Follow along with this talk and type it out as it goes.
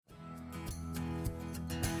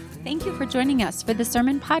Thank you for joining us for the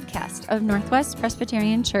Sermon Podcast of Northwest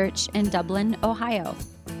Presbyterian Church in Dublin, Ohio.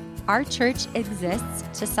 Our church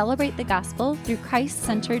exists to celebrate the gospel through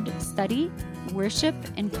Christ-centered study, worship,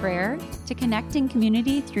 and prayer, to connect in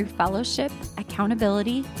community through fellowship,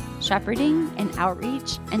 accountability, shepherding, and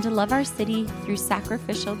outreach, and to love our city through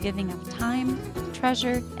sacrificial giving of time,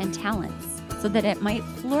 treasure, and talents, so that it might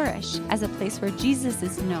flourish as a place where Jesus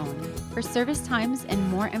is known. For service times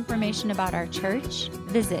and more information about our church,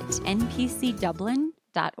 visit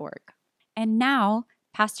npcdublin.org. And now,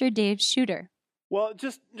 Pastor Dave Shooter. Well,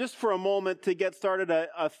 just for a moment to get started,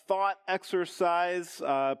 a thought exercise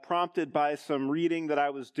prompted by some reading that I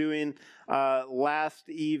was doing last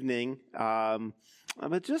evening.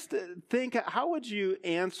 But just think, how would you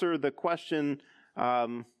answer the question,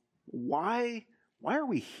 why are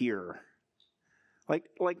we here?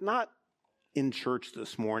 Like not in church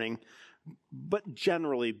this morning, but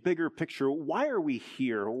generally, bigger picture, why are we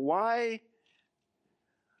here? Why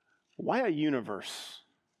a universe?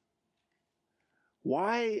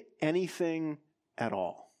 Why anything at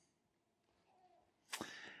all?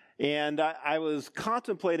 And I was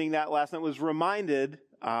contemplating that last night, was reminded,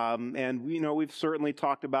 and we've certainly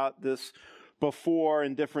talked about this before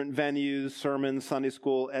in different venues, sermons, Sunday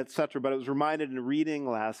school, etc., but I was reminded in reading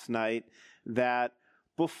last night that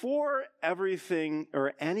before everything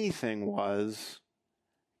or anything was,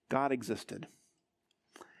 God existed.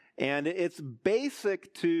 And it's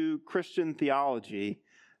basic to Christian theology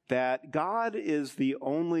that God is the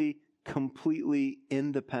only completely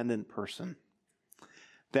independent person.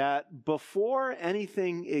 That before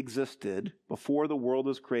anything existed, before the world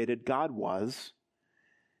was created, God was,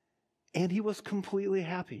 and he was completely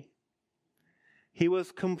happy. He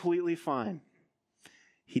was completely fine.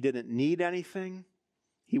 He didn't need anything.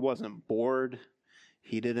 He wasn't bored.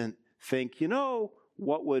 He didn't think,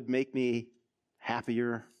 what would make me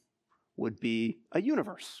happier would be a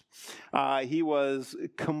universe. He was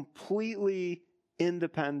completely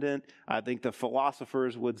independent. I think the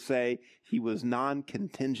philosophers would say he was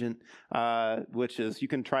non-contingent, which is, you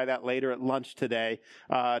can try that later at lunch today.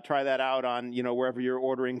 Try that out on, wherever you're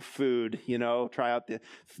ordering food, try out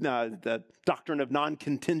the doctrine of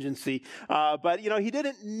non-contingency. But he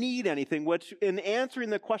didn't need anything, which in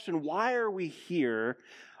answering the question, why are we here?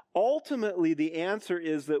 Ultimately, the answer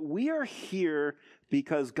is that we are here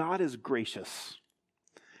because God is gracious.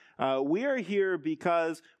 We are here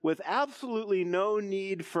because with absolutely no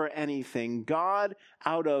need for anything, God,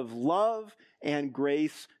 out of love and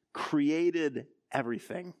grace, created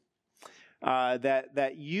everything.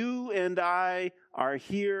 That you and I are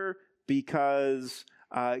here because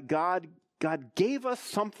God gave us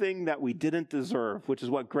something that we didn't deserve, which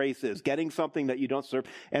is what grace is, getting something that you don't deserve.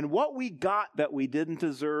 And what we got that we didn't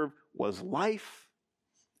deserve was life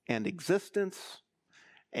and existence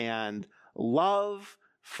and love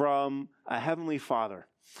from a heavenly Father.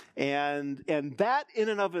 And that in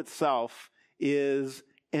and of itself is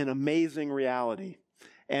an amazing reality.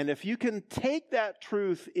 And if you can take that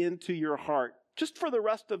truth into your heart just for the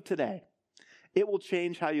rest of today, it will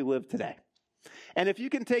change how you live today. And if you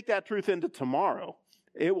can take that truth into tomorrow,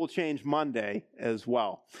 it will change Monday as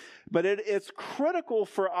well. But it's critical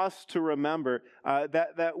for us to remember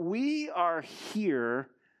that we are here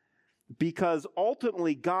because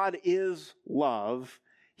ultimately God is love.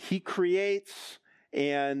 He creates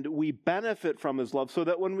and we benefit from his love, so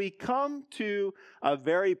that when we come to a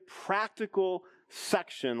very practical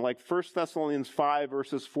section like 1 Thessalonians 5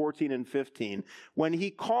 verses 14 and 15, when he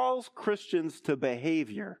calls Christians to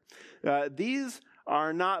behavior, these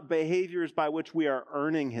are not behaviors by which we are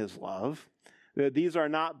earning his love. These are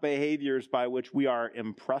not behaviors by which we are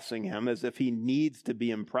impressing him as if he needs to be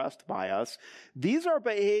impressed by us. These are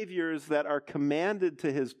behaviors that are commanded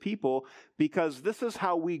to his people because this is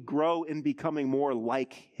how we grow in becoming more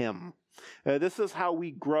like him. This is how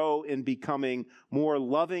we grow in becoming more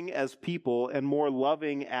loving as people and more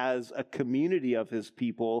loving as a community of his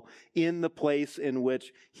people in the place in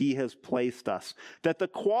which he has placed us. That the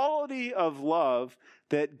quality of love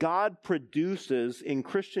that God produces in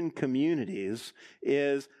Christian communities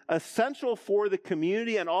is essential for the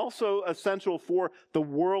community and also essential for the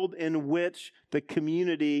world in which the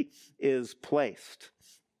community is placed.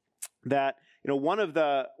 That one of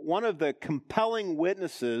the compelling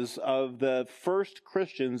witnesses of the first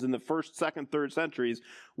Christians in the first, second, third centuries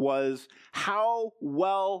was how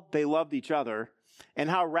well they loved each other and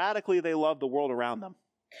how radically they loved the world around them.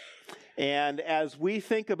 And as we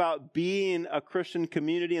think about being a Christian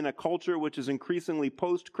community in a culture which is increasingly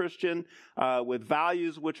post-Christian, with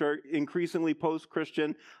values which are increasingly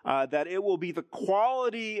post-Christian, that it will be the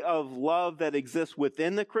quality of love that exists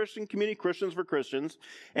within the Christian community, Christians for Christians,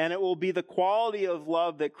 and it will be the quality of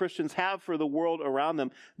love that Christians have for the world around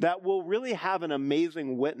them that will really have an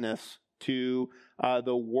amazing witness to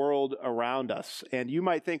the world around us. And you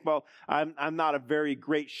might think, well, I'm not a very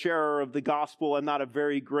great sharer of the gospel. I'm not a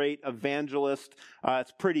very great evangelist.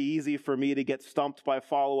 It's pretty easy for me to get stumped by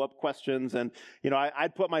follow-up questions. And,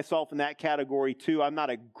 I'd put myself in that category too. I'm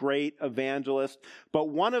not a great evangelist. But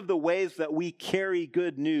one of the ways that we carry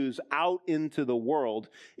good news out into the world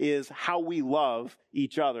is how we love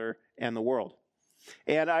each other and the world.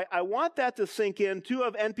 And I want that to sink in. Two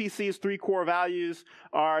of NPC's three core values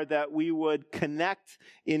are that we would connect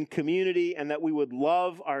in community and that we would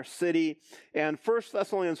love our city. And 1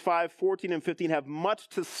 Thessalonians 5:14 and 15 have much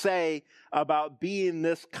to say about being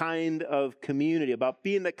this kind of community, about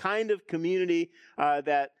being the kind of community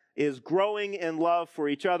that is growing in love for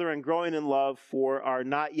each other and growing in love for our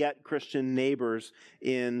not yet Christian neighbors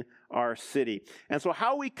in our city. And so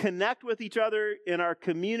how we connect with each other in our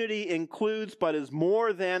community includes, but is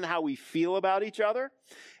more than how we feel about each other.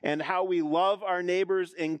 And how we love our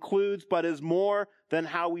neighbors includes, but is more than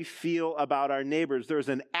how we feel about our neighbors. There's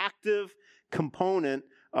an active component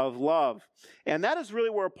of love. And that is really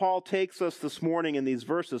where Paul takes us this morning in these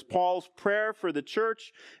verses. Paul's prayer for the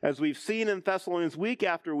church, as we've seen in Thessalonians week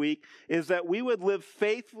after week, is that we would live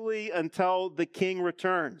faithfully until the King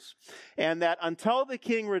returns. And that until the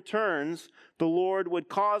King returns, the Lord would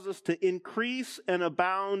cause us to increase and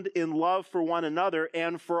abound in love for one another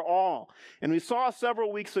and for all. And we saw several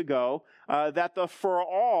weeks ago that the for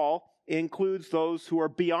all includes those who are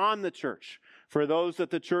beyond the church, for those that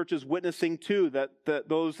the church is witnessing to, that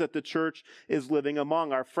those that the church is living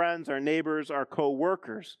among, our friends, our neighbors, our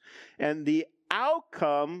co-workers. And the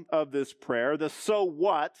outcome of this prayer, the so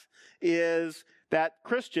what, is that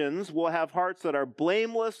Christians will have hearts that are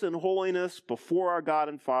blameless in holiness before our God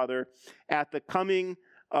and Father at the coming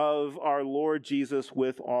of our Lord Jesus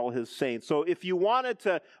with all his saints. So if you wanted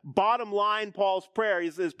to bottom line Paul's prayer,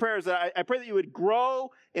 his prayer is that I pray that you would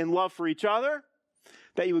grow in love for each other,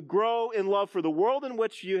 that you would grow in love for the world in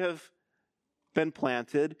which you have been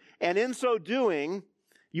planted, and in so doing,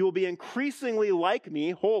 you will be increasingly like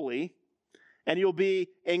me, holy, and you'll be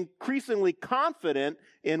increasingly confident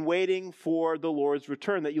in waiting for the Lord's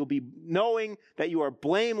return, that you'll be knowing that you are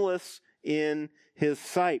blameless in his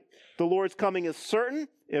sight. The Lord's coming is certain.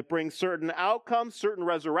 It brings certain outcomes, certain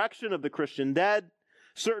resurrection of the Christian dead,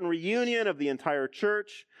 certain reunion of the entire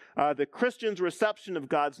church, the Christian's reception of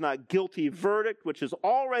God's not guilty verdict, which is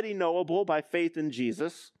already knowable by faith in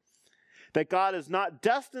Jesus, that God has not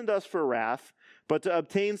destined us for wrath, but to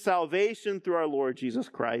obtain salvation through our Lord Jesus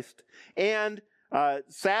Christ, and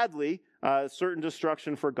sadly, certain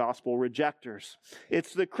destruction for gospel rejectors.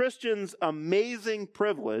 It's the Christian's amazing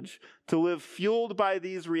privilege to live fueled by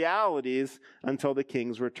these realities until the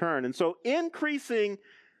King's return. And so increasing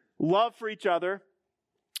love for each other,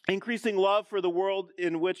 increasing love for the world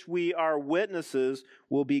in which we are witnesses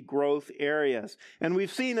will be growth areas. And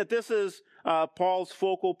we've seen that this is Paul's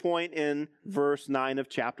focal point in verse 9 of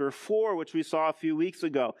chapter 4, which we saw a few weeks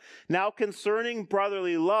ago. Now concerning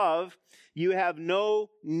brotherly love, you have no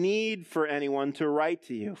need for anyone to write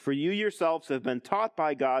to you, for you yourselves have been taught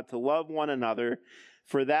by God to love one another,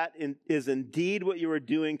 for that is indeed what you are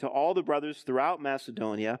doing to all the brothers throughout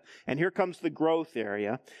Macedonia. And here comes the growth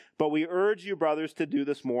area. But we urge you, brothers, to do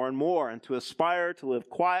this more and more, and to aspire to live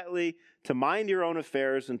quietly, to mind your own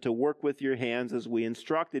affairs, and to work with your hands as we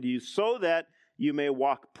instructed you, so that you may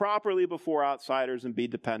walk properly before outsiders and be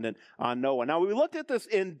dependent on no one. Now, we looked at this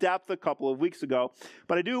in depth a couple of weeks ago,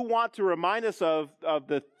 but I do want to remind us of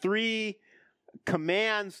the three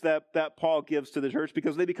commands that Paul gives to the church,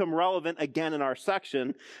 because they become relevant again in our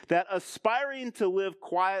section, that aspiring to live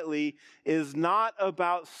quietly is not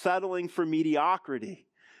about settling for mediocrity,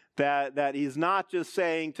 that he's not just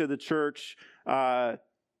saying to the church,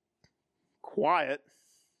 quiet,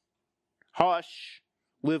 hush,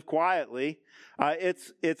 live quietly.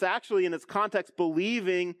 It's actually in its context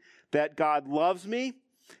believing that God loves me,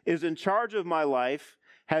 is in charge of my life,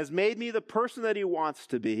 has made me the person that he wants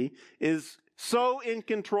to be, is so in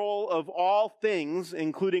control of all things,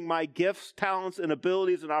 including my gifts, talents, and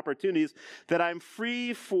abilities and opportunities, that I'm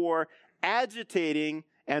free for agitating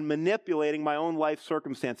and manipulating my own life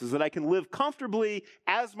circumstances, that I can live comfortably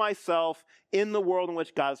as myself in the world in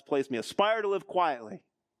which God has placed me. Aspire to live quietly.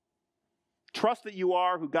 Trust that you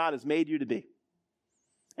are who God has made you to be.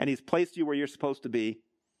 And he's placed you where you're supposed to be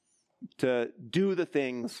do the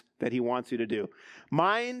things that he wants you to do.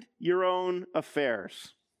 Mind your own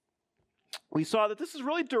affairs. We saw that this is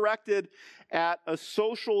really directed at a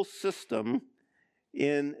social system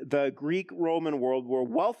in the Greek-Roman world where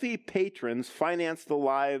wealthy patrons financed the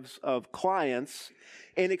lives of clients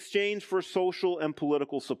in exchange for social and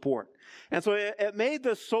political support. And so it made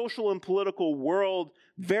the social and political world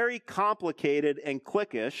very complicated and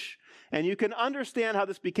cliquish. And you can understand how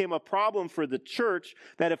this became a problem for the church,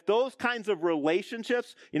 that if those kinds of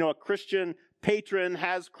relationships, a Christian patron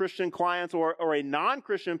has Christian clients or a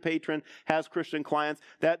non-Christian patron has Christian clients,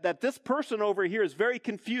 that this person over here is very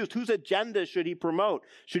confused. Whose agenda should he promote?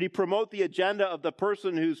 Should he promote the agenda of the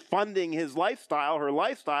person who's funding his lifestyle, her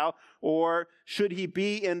lifestyle, or should he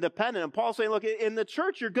be independent? And Paul's saying, look, in the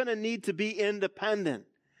church, you're going to need to be independent.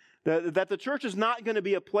 That the church is not going to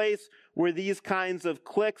be a place where these kinds of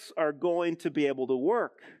cliques are going to be able to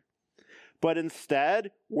work, but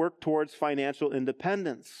instead work towards financial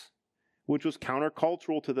independence, which was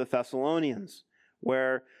countercultural to the Thessalonians,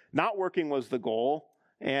 where not working was the goal,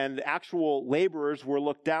 and actual laborers were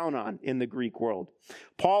looked down on in the Greek world.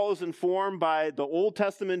 Paul is informed by the Old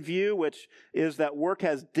Testament view, which is that work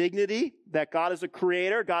has dignity, that God is a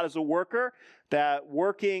creator, God is a worker, that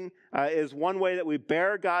working is one way that we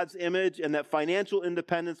bear God's image, and that financial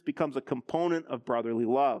independence becomes a component of brotherly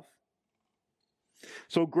love.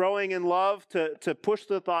 So growing in love, to push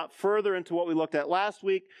the thought further into what we looked at last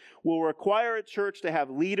week, will require a church to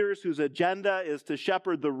have leaders whose agenda is to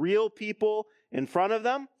shepherd the real people in front of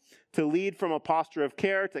them, to lead from a posture of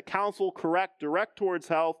care, to counsel, correct, direct towards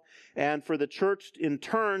health, and for the church in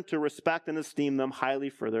turn to respect and esteem them highly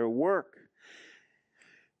for their work.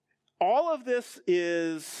 All of this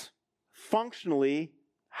is functionally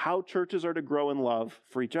how churches are to grow in love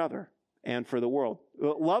for each other and for the world.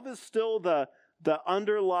 Love is still the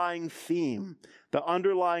underlying theme, the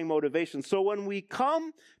underlying motivation. So when we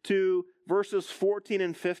come to verses 14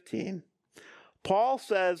 and 15, Paul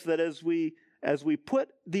says that as we put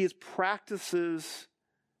these practices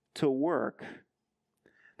to work,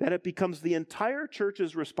 that it becomes the entire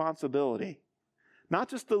church's responsibility, not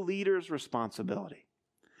just the leader's responsibility,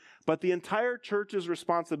 but the entire church's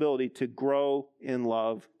responsibility to grow in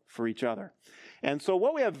love for each other. And so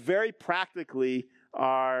what we have very practically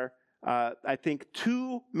are I think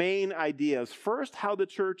two main ideas. First, how the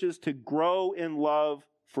church is to grow in love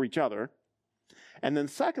for each other. And then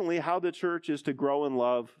secondly, how the church is to grow in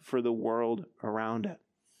love for the world around it.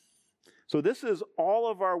 So this is all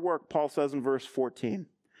of our work, Paul says in verse 14.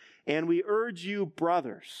 And we urge you,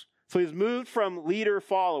 brothers. So he's moved from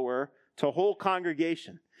leader-follower to whole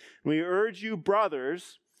congregation. We urge you,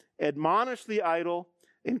 brothers, admonish the idle,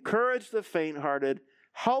 encourage the faint-hearted,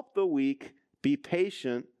 help the weak, be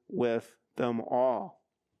patient with them all.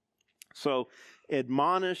 So,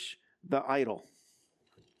 admonish the idle.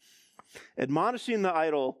 Admonishing the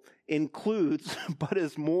idle includes, but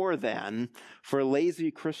is more than, for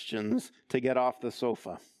lazy Christians to get off the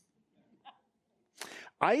sofa.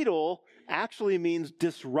 Idle actually means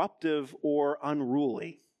disruptive or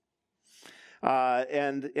unruly.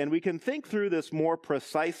 And we can think through this more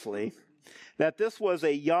precisely, that this was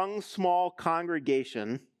a young, small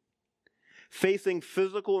congregation facing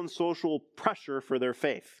physical and social pressure for their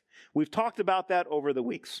faith. We've talked about that over the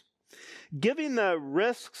weeks. Given the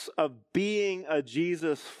risks of being a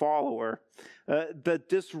Jesus follower, the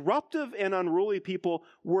disruptive and unruly people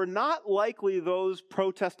were not likely those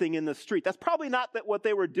protesting in the street. That's probably not what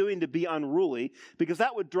they were doing to be unruly, because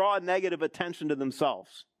that would draw negative attention to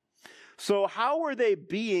themselves. So how were they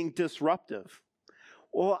being disruptive?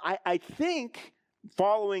 Well, I think,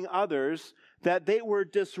 following others, that they were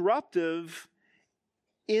disruptive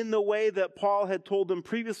in the way that Paul had told them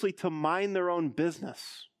previously to mind their own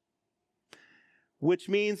business, which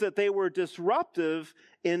means that they were disruptive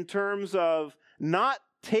in terms of not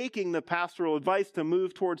taking the pastoral advice to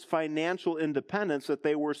move towards financial independence, that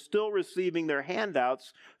they were still receiving their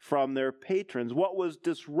handouts from their patrons. What was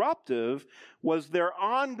disruptive was their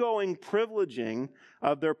ongoing privileging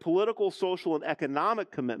of their political, social, and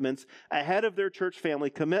economic commitments ahead of their church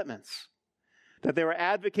family commitments. That they were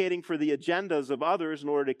advocating for the agendas of others in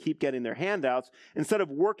order to keep getting their handouts instead of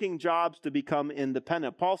working jobs to become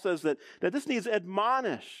independent. Paul says that this needs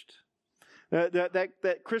admonished,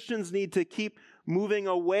 that Christians need to keep moving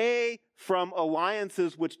away from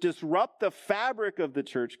alliances which disrupt the fabric of the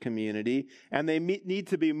church community, and they need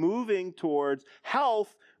to be moving towards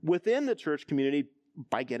health within the church community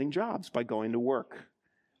by getting jobs, by going to work,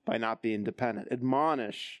 by not being dependent.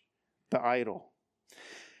 Admonish the idle.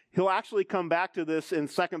 He'll actually come back to this in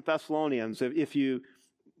 2 Thessalonians.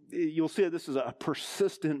 You'll see that this is a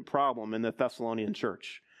persistent problem in the Thessalonian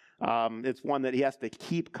church. It's one that he has to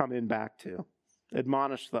keep coming back to.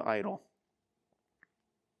 Admonish the idle.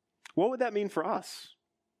 What would that mean for us?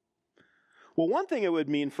 Well, one thing it would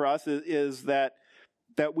mean for us is that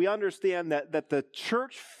we understand that the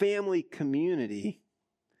church family community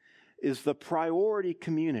is the priority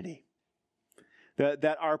community.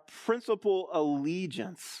 That our principal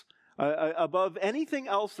allegiance, above anything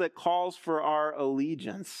else that calls for our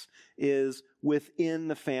allegiance, is within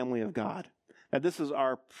the family of God. That this is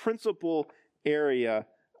our principal area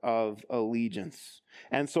of allegiance.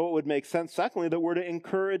 And so it would make sense, secondly, that we're to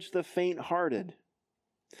encourage the faint-hearted.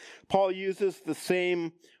 Paul uses the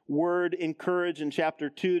same word encourage in chapter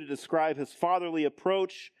 2 to describe his fatherly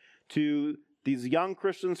approach to these young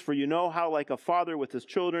Christians. For you know how, like a father with his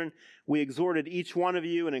children, we exhorted each one of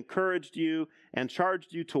you and encouraged you and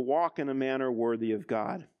charged you to walk in a manner worthy of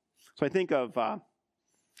God. So I think of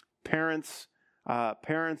parents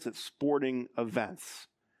at sporting events,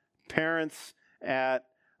 parents at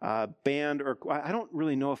band, or I don't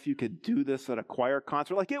really know if you could do this at a choir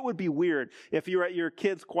concert. Like, it would be weird if you were at your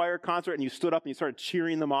kid's choir concert and you stood up and you started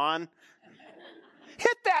cheering them on.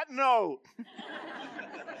 Hit that note.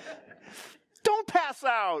 Don't pass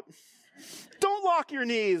out. Don't lock your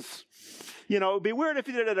knees. You know, it'd be weird if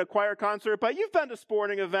you did it at a choir concert, but you've been to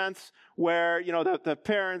sporting events where, you know, the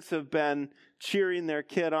parents have been cheering their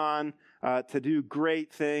kid on to do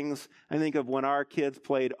great things. I think of when our kids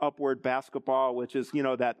played upward basketball, which is, you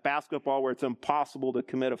know, that basketball where it's impossible to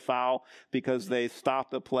commit a foul because they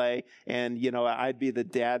stop the play. And, you know, I'd be the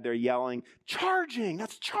dad there yelling, charging,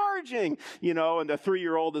 that's charging, you know, and the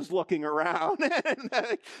 3-year-old is looking around. And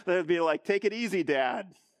they'd be like, take it easy,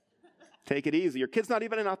 Dad. Take it easy. Your kid's not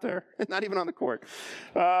even out there, not even on the court.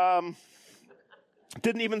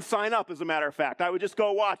 Didn't even sign up, as a matter of fact. I would just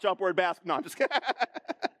go watch upward basketball. No, I'm just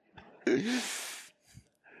kidding.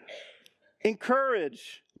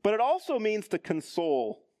 Encourage, but it also means to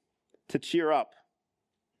console, to cheer up.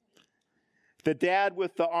 The dad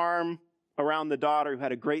with the arm around the daughter who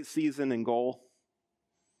had a great season in goal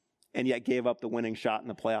and yet gave up the winning shot in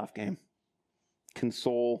the playoff game.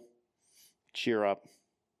 Console, cheer up.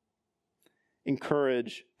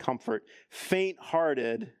 Encourage, comfort.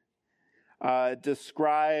 Faint-hearted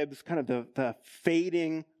describes kind of the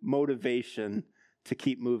fading motivation to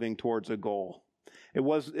keep moving towards a goal.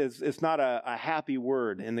 It's not a happy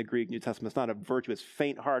word in the Greek New Testament. It's not a virtue. It's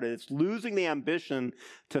faint-hearted. It's losing the ambition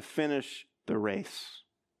to finish the race.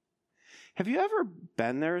 Have you ever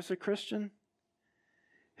been there as a Christian?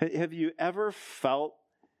 Have you ever felt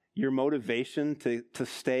your motivation to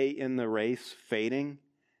stay in the race fading?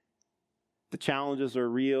 The challenges are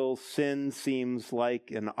real. Sin seems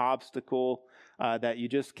like an obstacle that you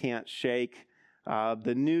just can't shake.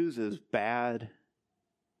 The news is bad.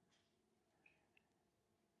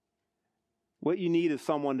 What you need is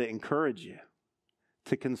someone to encourage you,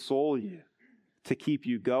 to console you, to keep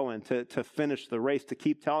you going, to finish the race, to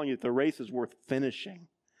keep telling you that the race is worth finishing,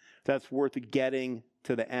 that's worth getting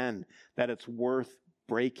to the end, that it's worth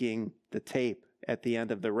breaking the tape at the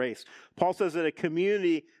end of the race. Paul says that a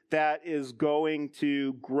community that is going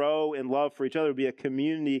to grow in love for each other would be a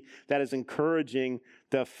community that is encouraging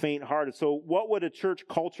the faint-hearted. So what would a church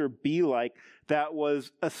culture be like that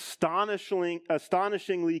was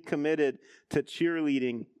astonishingly committed to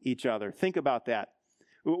cheerleading each other? Think about that.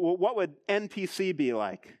 What would NPC be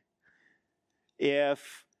like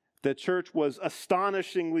if the church was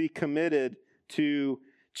astonishingly committed to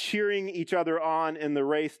cheering each other on in the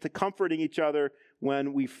race, to comforting each other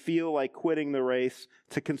when we feel like quitting the race,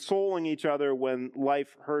 to consoling each other when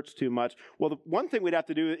life hurts too much? Well, the one thing we'd have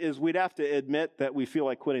to do is we'd have to admit that we feel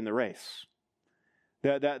like quitting the race.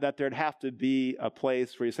 That there'd have to be a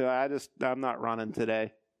place where you say, I'm not running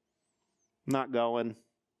today. I'm not going.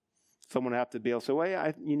 Someone would have to be able to say, well, yeah,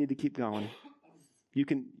 you need to keep going. You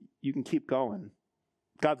can keep going.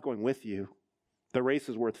 God's going with you. The race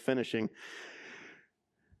is worth finishing.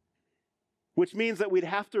 Which means that we'd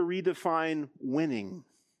have to redefine winning.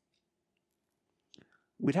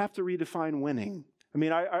 We'd have to redefine winning. I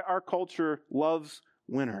mean, our culture loves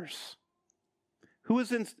winners. Who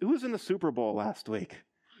was in the Super Bowl last week?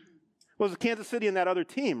 Well, it was Kansas City and that other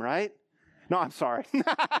team, right? No, I'm sorry.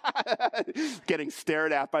 Getting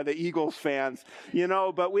stared at by the Eagles fans. You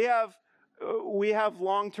know, but we have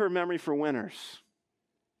long-term memory for winners.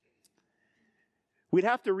 We'd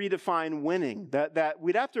have to redefine winning. That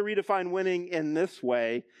we'd have to redefine winning in this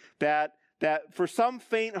way, that for some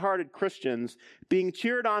faint-hearted Christians, being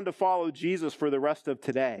cheered on to follow Jesus for the rest of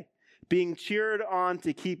today, being cheered on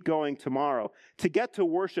to keep going tomorrow, to get to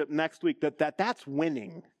worship next week, that's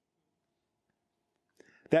winning.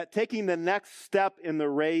 that taking the next step in the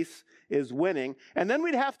race is winning. And then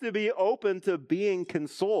we'd have to be open to being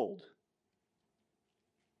consoled.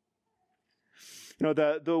 You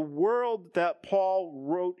know, the world that Paul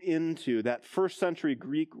wrote into, that first century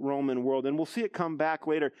Greek-Roman world, and we'll see it come back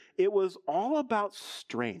later, it was all about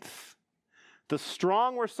strength. The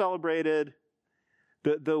strong were celebrated,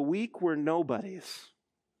 the weak were nobodies.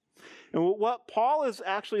 And what Paul is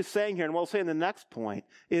actually saying here, and we'll say in the next point,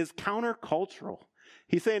 is countercultural.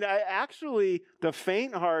 He's saying, actually, the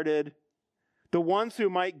faint-hearted, the ones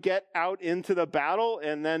who might get out into the battle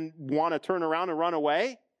and then want to turn around and run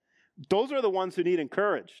away, those are the ones who need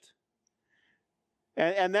encouraged.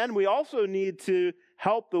 And then we also need to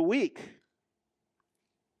help the weak.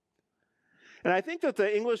 And I think that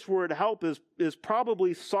the English word help is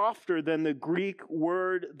probably softer than the Greek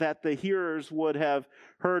word that the hearers would have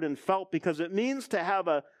heard and felt, because it means to have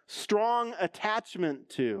a strong attachment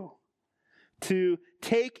to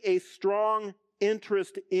take a strong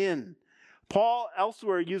interest in. Paul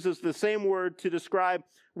elsewhere uses the same word to describe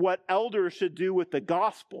what elders should do with the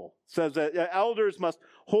gospel. It says that elders must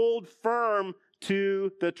hold firm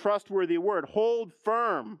to the trustworthy word. Hold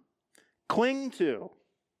firm. Cling to.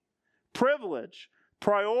 Privilege.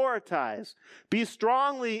 Prioritize. Be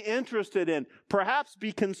strongly interested in. Perhaps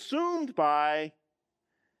be consumed by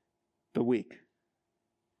the weak.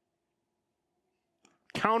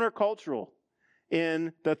 Countercultural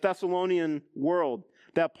in the Thessalonian world,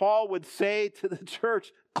 that Paul would say to the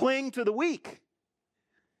church, cling to the weak.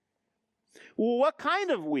 Well, what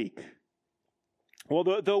kind of weak? Well,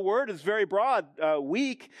 the word is very broad.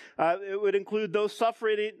 Weak, it would include those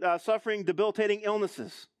suffering debilitating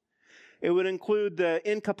illnesses. It would include the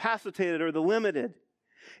incapacitated or the limited.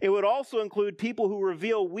 It would also include people who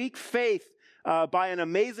reveal weak faith by an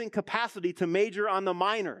amazing capacity to major on the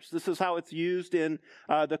minors. This is how it's used in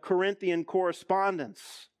the Corinthian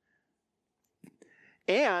correspondence.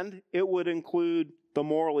 And it would include the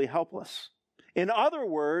morally helpless. In other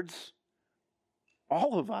words,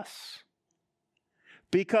 all of us.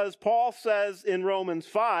 Because Paul says in Romans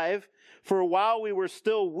 5, for while we were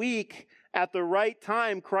still weak, at the right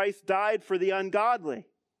time Christ died for the ungodly.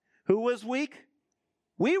 Who was weak?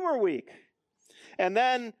 We were weak. And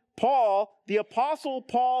then Paul, the Apostle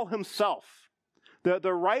Paul himself,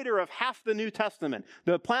 the writer of half the New Testament,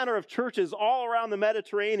 the planter of churches all around the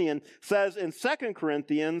Mediterranean, says in 2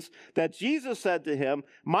 Corinthians that Jesus said to him,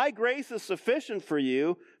 my grace is sufficient for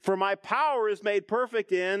you, for my power is made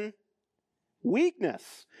perfect in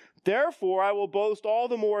weakness. Therefore, I will boast all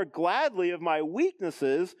the more gladly of my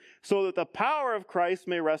weaknesses, so that the power of Christ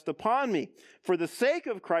may rest upon me. For the sake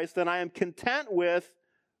of Christ, then I am content with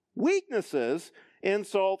weaknesses,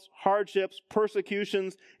 insults, hardships,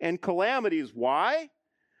 persecutions, and calamities. Why?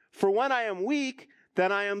 For when I am weak,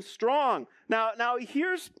 then I am strong. Now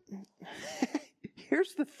here's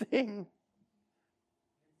the thing.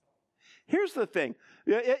 Here's the thing.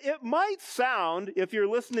 It might sound, if you're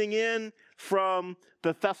listening in from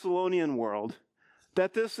the Thessalonian world,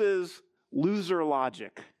 that this is loser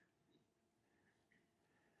logic.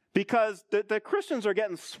 Because the Christians are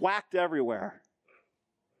getting swacked everywhere.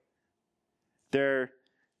 They're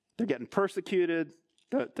getting persecuted.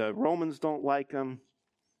 The Romans don't like them.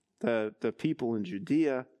 The people in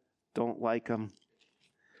Judea don't like them.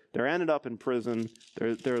 They're ended up in prison.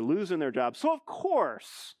 They're losing their jobs. So of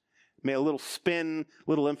course, a little spin,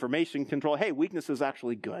 little information control. Hey, weakness is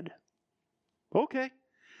actually good. Okay.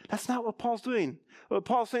 That's not what Paul's doing.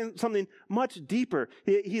 Paul's saying something much deeper.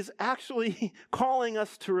 He's actually calling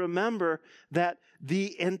us to remember that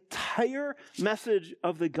the entire message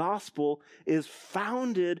of the gospel is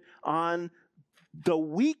founded on the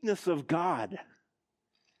weakness of God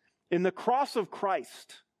in the cross of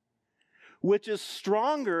Christ, which is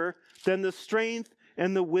stronger than the strength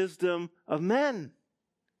and the wisdom of men.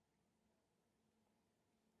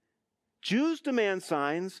 Jews demand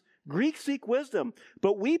signs, Greeks seek wisdom,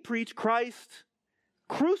 but we preach Christ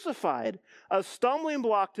crucified, a stumbling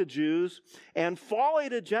block to Jews and folly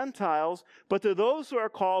to Gentiles, but to those who are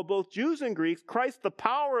called, both Jews and Greeks, Christ the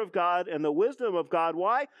power of God and the wisdom of God.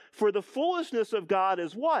 Why? For the foolishness of God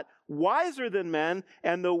is what? Wiser than men,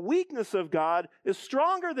 and the weakness of God is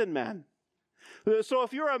stronger than men. So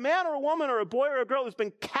if you're a man or a woman or a boy or a girl who's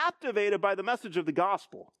been captivated by the message of the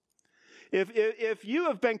gospel, if you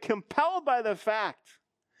have been compelled by the fact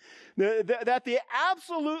that the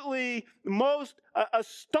absolutely most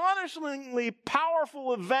astonishingly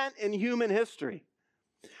powerful event in human history,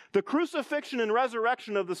 the crucifixion and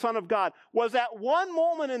resurrection of the Son of God, was at one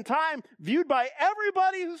moment in time viewed by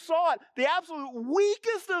everybody who saw it the absolute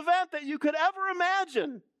weakest event that you could ever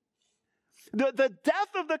imagine. The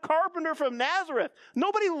death of the carpenter from Nazareth.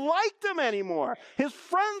 Nobody liked him anymore. His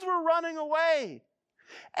friends were running away.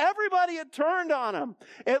 Everybody had turned on him.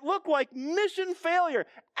 It looked like mission failure,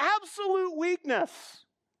 absolute weakness.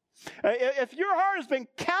 If your heart has been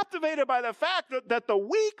captivated by the fact that the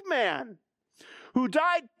weak man who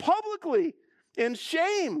died publicly in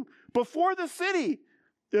shame before the city,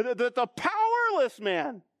 the powerless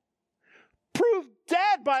man, proved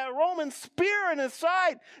dead by a Roman spear in his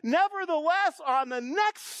side, nevertheless, on the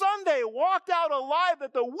next Sunday, walked out alive,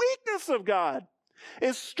 that the weakness of God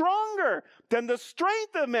is stronger than the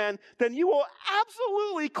strength of men, then you will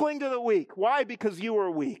absolutely cling to the weak. Why? Because you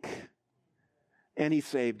were weak, and he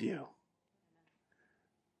saved you.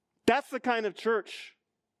 That's the kind of church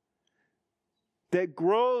that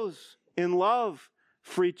grows in love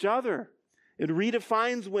for each other. It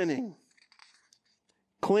redefines winning,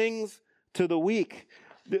 clings to the weak.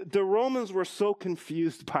 The Romans were so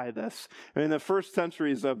confused by this in the first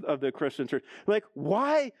centuries of the Christian church. Like,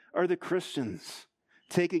 why are the Christians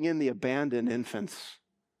taking in the abandoned infants?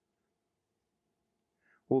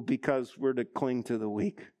 Well, because we're to cling to the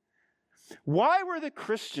weak. Why were the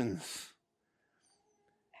Christians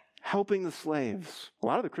helping the slaves? A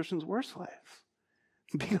lot of the Christians were slaves.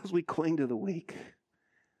 Because we cling to the weak.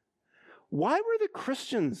 Why were the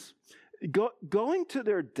Christians going to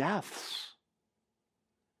their deaths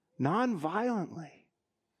non-violently?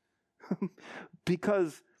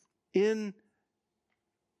 Because in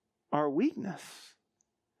our weakness,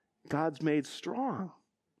 God's made strong.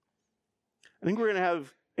 I think we're going to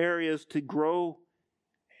have areas to grow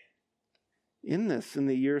in this in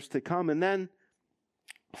the years to come. And then,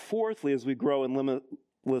 fourthly, as we grow in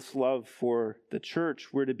limitless love for the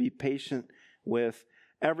church, we're to be patient with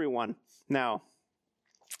everyone. Now,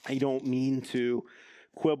 I don't mean to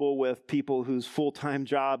quibble with people whose full-time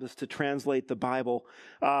job is to translate the Bible,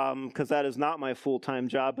 because that is not my full-time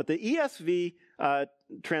job. But the ESV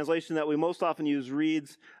translation that we most often use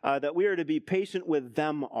reads that we are to be patient with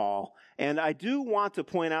them all. And I do want to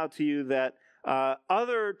point out to you that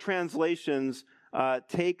other translations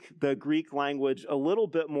take the Greek language a little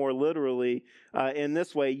bit more literally in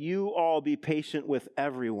this way: you all be patient with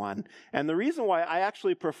everyone. And the reason why I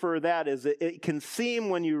actually prefer that is it can seem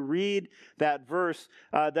when you read that verse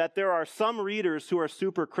that there are some readers who are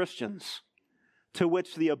super Christians to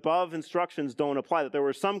which the above instructions don't apply, that there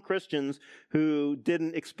were some Christians who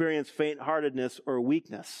didn't experience faint-heartedness or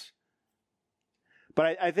weakness.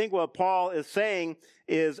 But I think what Paul is saying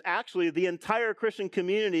is actually the entire Christian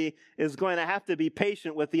community is going to have to be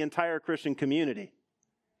patient with the entire Christian community.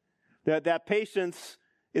 That patience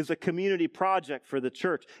is a community project for the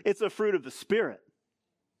church. It's a fruit of the Spirit.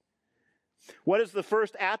 What is the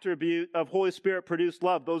first attribute of Holy Spirit-produced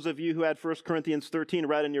love? Those of you who had 1 Corinthians 13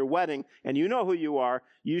 read in your wedding, and you know who you are,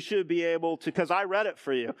 you should be able to, because I read it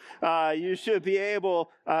for you, you should be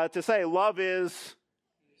able to say, love is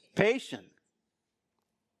patient.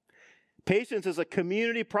 Patience is a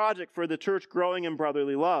community project for the church growing in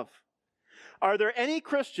brotherly love. Are there any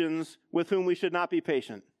Christians with whom we should not be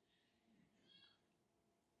patient?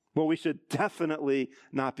 Well, we should definitely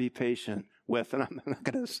not be patient with, and I'm not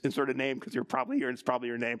going to insert a name because you're probably here and it's probably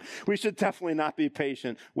your name. We should definitely not be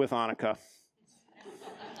patient with Annika.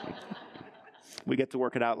 We get to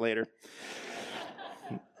work it out later.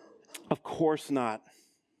 Of course not.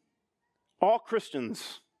 All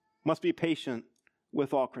Christians must be patient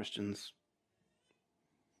with all Christians.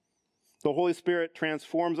 The Holy Spirit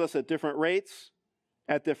transforms us at different rates,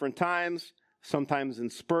 at different times, sometimes in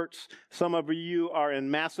spurts. Some of you are in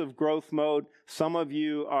massive growth mode. Some of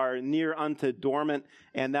you are near unto dormant,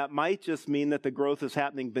 and that might just mean that the growth is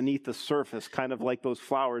happening beneath the surface, kind of like those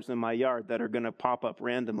flowers in my yard that are going to pop up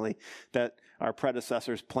randomly that our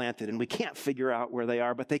predecessors planted, and we can't figure out where they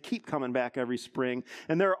are, but they keep coming back every spring,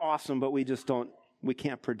 and they're awesome, but we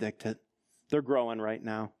can't predict it. They're growing right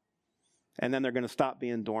now. And then they're going to stop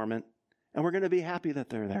being dormant. And we're going to be happy that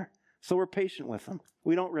they're there. So we're patient with them.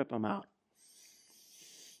 We don't rip them out.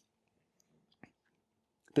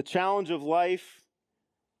 The challenge of life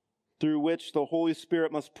through which the Holy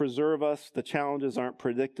Spirit must preserve us, the challenges aren't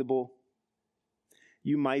predictable.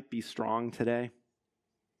 You might be strong today.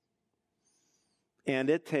 And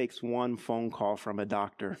it takes one phone call from a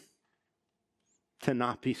doctor to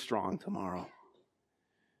not be strong tomorrow.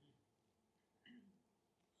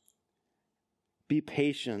 Be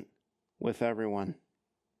patient with everyone.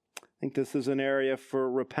 I think this is an area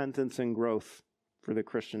for repentance and growth for the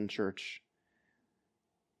Christian church.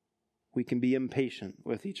 We can be impatient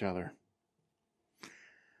with each other.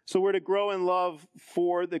 So we're to grow in love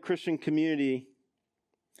for the Christian community.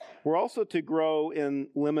 We're also to grow in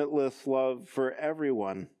limitless love for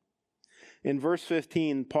everyone. In verse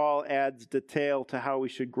 15, Paul adds detail to how we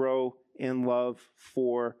should grow in love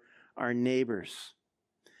for our neighbors.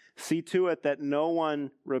 See to it that no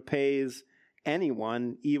one repays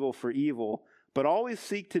anyone evil for evil, but always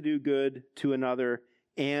seek to do good to another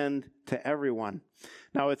and to everyone.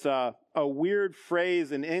 Now, it's a weird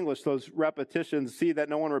phrase in English, those repetitions. See that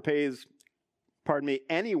no one repays,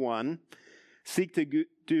 anyone. Seek to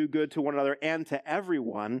do good to one another and to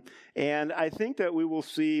everyone. And I think that we will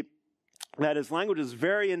see that his language is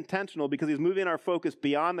very intentional because he's moving our focus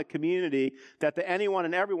beyond the community, that the anyone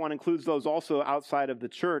and everyone includes those also outside of the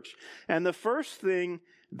church. And the first thing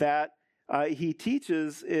that he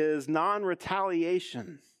teaches is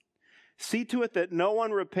non-retaliation. See to it that no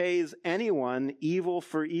one repays anyone evil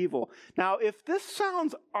for evil. Now, if this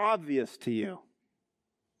sounds obvious to you,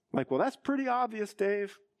 like, well, that's pretty obvious,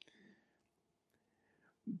 Dave,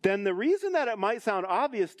 then the reason that it might sound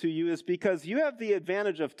obvious to you is because you have the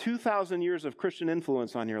advantage of 2,000 years of Christian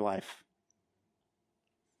influence on your life.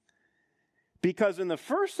 Because in the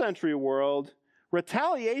first century world,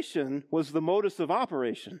 retaliation was the modus of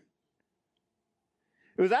operation.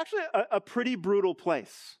 It was actually a pretty brutal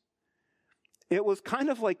place. It was kind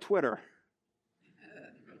of like Twitter,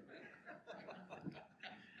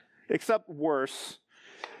 except worse.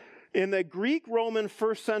 In the Greek-Roman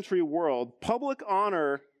first century world, public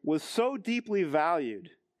honor was so deeply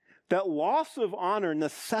valued that loss of honor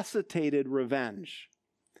necessitated revenge.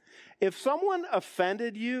 If someone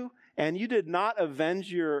offended you and you did not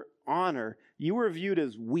avenge your honor, you were viewed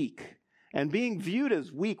as weak. And being viewed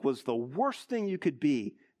as weak was the worst thing you could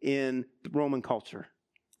be in Roman culture.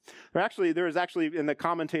 There is actually, and the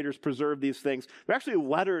commentators preserve these things, there are actually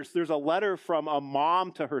letters. There's a letter from a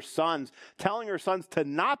mom to her sons telling her sons to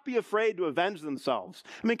not be afraid to avenge themselves.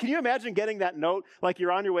 I mean, can you imagine getting that note? Like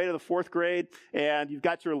you're on your way to the 4th grade and you've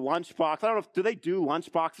got your lunchbox. I don't know, do they do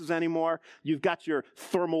lunchboxes anymore? You've got your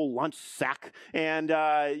thermal lunch sack and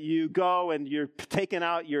you go and you're taking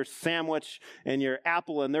out your sandwich and your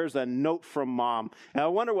apple and there's a note from mom. And I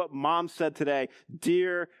wonder what mom said today.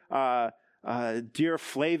 Dear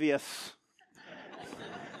Flavius,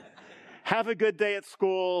 have a good day at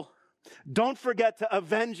school. Don't forget to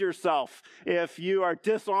avenge yourself if you are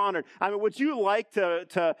dishonored. I mean, would you like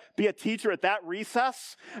to be a teacher at that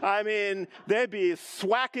recess? I mean, they'd be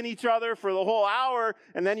swacking each other for the whole hour,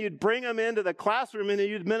 and then you'd bring them into the classroom and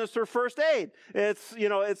you'd administer first aid. It's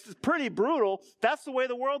pretty brutal. That's the way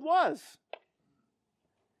the world was.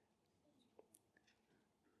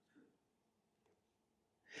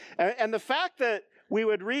 And the fact that we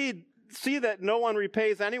would see that no one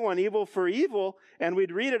repays anyone evil for evil, and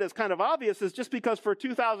we'd read it as kind of obvious, is just because for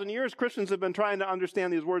 2,000 years, Christians have been trying to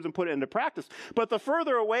understand these words and put it into practice. But the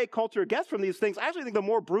further away culture gets from these things, I actually think the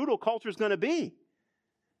more brutal culture is going to be.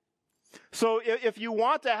 So if you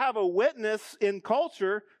want to have a witness in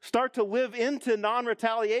culture, start to live into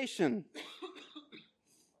non-retaliation.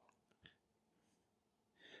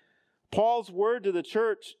 Paul's word to the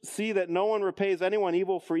church, see that no one repays anyone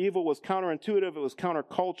evil for evil, was counterintuitive. It was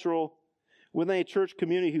countercultural. Within a church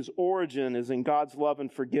community whose origin is in God's love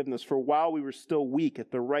and forgiveness. For while we were still weak,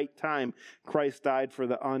 at the right time, Christ died for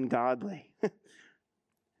the ungodly.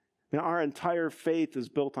 Our entire faith is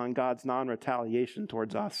built on God's non-retaliation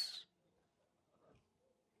towards us.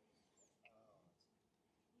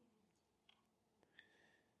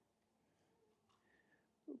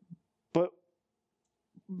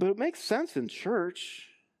 But it makes sense in church.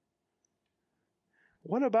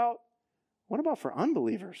 What about for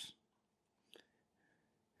unbelievers?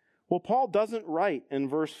 Well, Paul doesn't write in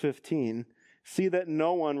verse 15, see that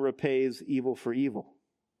no one repays evil for evil.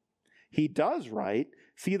 He does write,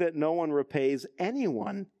 see that no one repays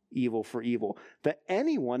anyone evil for evil. The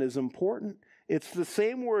anyone is important. It's the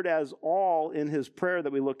same word as all in his prayer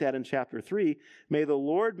that we looked at in chapter 3. May the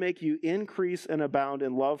Lord make you increase and abound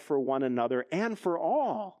in love for one another and for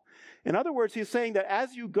all. In other words, he's saying that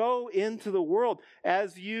as you go into the world,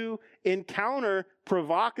 as you encounter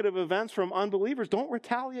provocative events from unbelievers, don't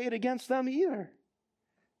retaliate against them either.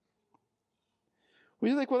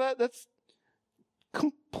 We think, well, that's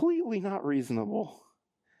completely not reasonable.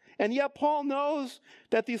 And yet Paul knows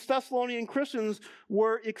that these Thessalonian Christians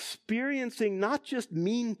were experiencing not just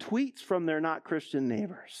mean tweets from their not Christian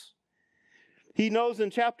neighbors. He knows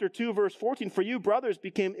in chapter 2, verse 14, for you, brothers,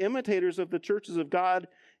 became imitators of the churches of God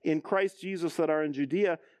in Christ Jesus that are in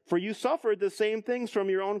Judea. For you suffered the same things from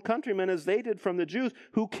your own countrymen as they did from the Jews,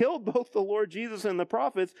 who killed both the Lord Jesus and the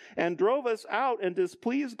prophets and drove us out and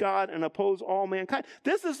displeased God and opposed all mankind.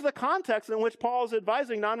 This is the context in which Paul is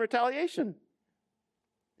advising non-retaliation.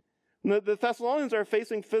 The Thessalonians are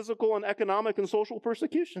facing physical and economic and social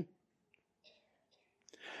persecution.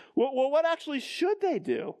 Well, what actually should they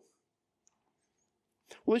do?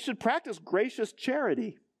 Well, they should practice gracious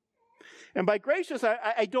charity. And by gracious,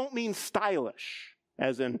 I don't mean stylish,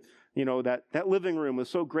 as in, that living room is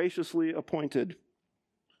so graciously appointed.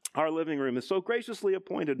 Our living room is so graciously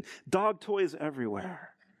appointed. Dog toys everywhere.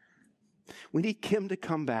 We need Kim to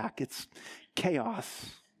come back. It's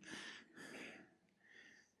chaos.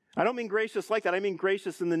 I don't mean gracious like that. I mean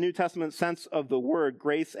gracious in the New Testament sense of the word.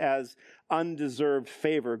 Grace as undeserved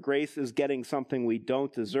favor. Grace is getting something we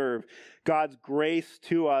don't deserve. God's grace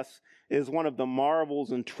to us is one of the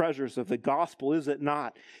marvels and treasures of the gospel, is it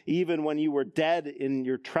not? Even when you were dead in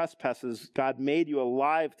your trespasses, God made you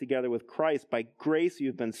alive together with Christ. By grace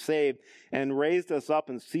you've been saved and raised us up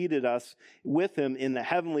and seated us with him in the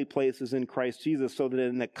heavenly places in Christ Jesus, so that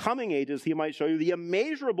in the coming ages he might show you the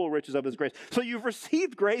immeasurable riches of his grace. So you've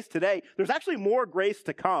received grace today. There's actually more grace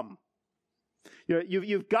to come.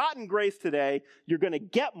 You've gotten grace today. You're going to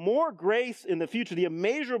get more grace in the future, the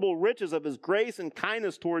immeasurable riches of his grace and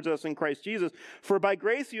kindness towards us in Christ Jesus. For by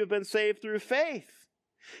grace you have been saved through faith.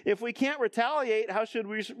 If we can't retaliate, how should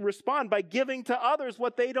we respond? By giving to others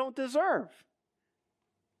what they don't deserve.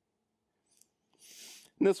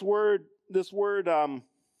 And this word, I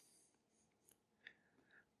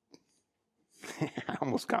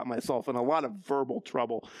almost got myself in a lot of verbal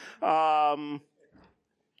trouble.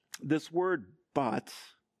 This word, but,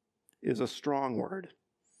 is a strong word.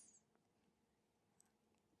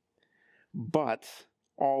 But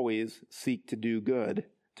always seek to do good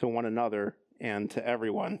to one another and to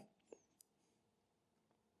everyone.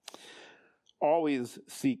 Always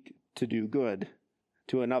seek to do good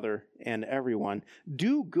to another and everyone.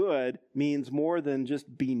 Do good means more than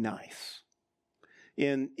just be nice.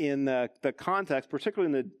 In the context,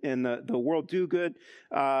 particularly in the world, do good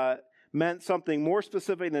meant something more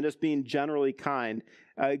specific than just being generally kind.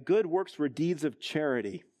 Good works were deeds of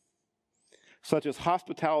charity, such as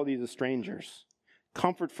hospitality to strangers,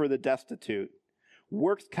 comfort for the destitute,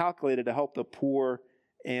 works calculated to help the poor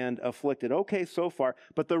and afflicted. Okay, so far.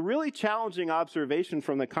 But the really challenging observation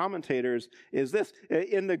from the commentators is this.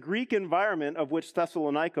 In the Greek environment of which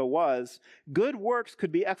Thessalonica was, good works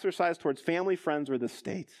could be exercised towards family, friends, or the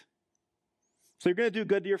state. So you're going to do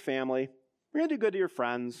good to your family. You're going to do good to your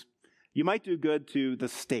friends. You might do good to the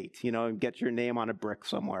state, and get your name on a brick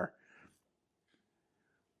somewhere.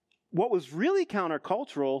 What was really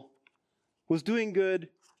countercultural was doing good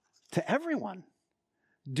to everyone.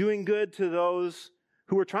 Doing good to those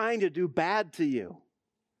who were trying to do bad to you.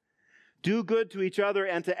 Do good to each other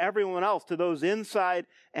and to everyone else, to those inside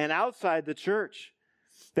and outside the church.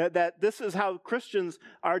 That this is how Christians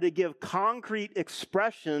are to give concrete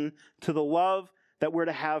expression to the love that we're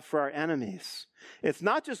to have for our enemies. It's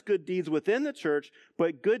not just good deeds within the church,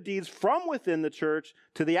 but good deeds from within the church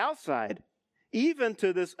to the outside, even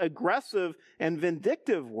to this aggressive and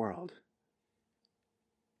vindictive world.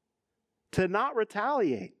 To not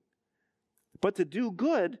retaliate, but to do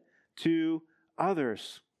good to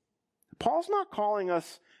others. Paul's not calling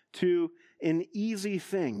us to an easy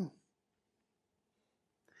thing.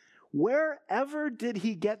 Wherever did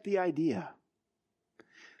he get the idea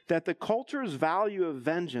that the culture's value of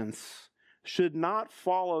vengeance should not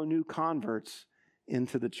follow new converts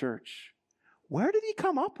into the church? Where did he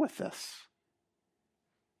come up with this?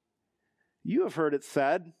 You have heard it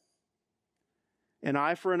said, an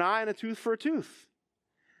eye for an eye and a tooth for a tooth.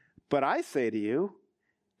 But I say to you,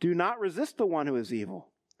 do not resist the one who is evil.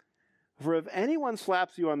 For if anyone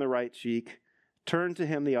slaps you on the right cheek, turn to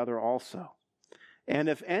him the other also. And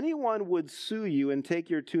if anyone would sue you and take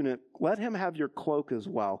your tunic, let him have your cloak as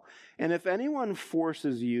well. And if anyone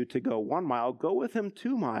forces you to go 1 mile, go with him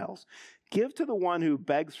 2 miles. Give to the one who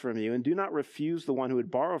begs from you, and do not refuse the one who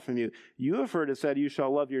would borrow from you. You have heard it said, you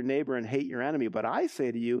shall love your neighbor and hate your enemy. But I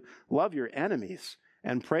say to you, love your enemies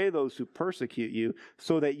and pray those who persecute you,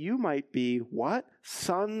 so that you might be what?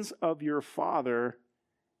 Sons of your Father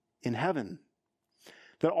in heaven.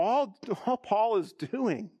 That all Paul is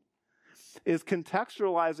doing is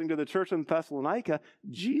contextualizing to the church in Thessalonica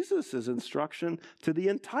Jesus' instruction to the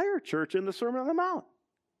entire church in the Sermon on the Mount.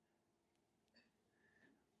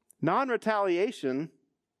 Non-retaliation,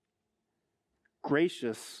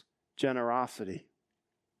 gracious generosity.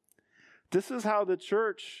 This is how the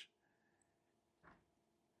church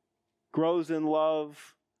grows in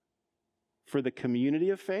love for the community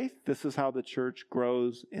of faith. This is how the church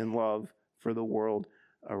grows in love for the world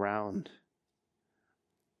around.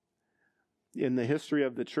 In the history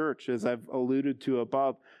of the church, as I've alluded to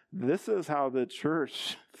above, this is how the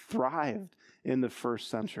church thrived in the first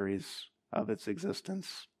centuries of its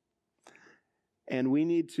existence. And we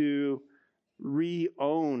need to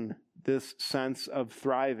re-own this sense of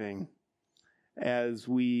thriving as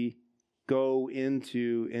we go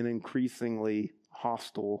into an increasingly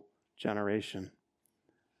hostile generation.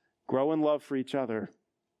 Grow in love for each other.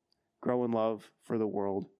 Grow in love for the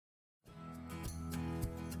world.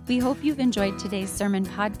 We hope you've enjoyed today's sermon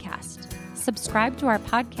podcast. Subscribe to our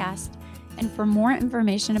podcast, and for more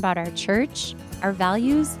information about our church, our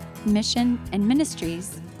values, mission, and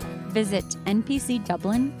ministries, visit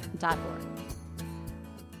npcdublin.org.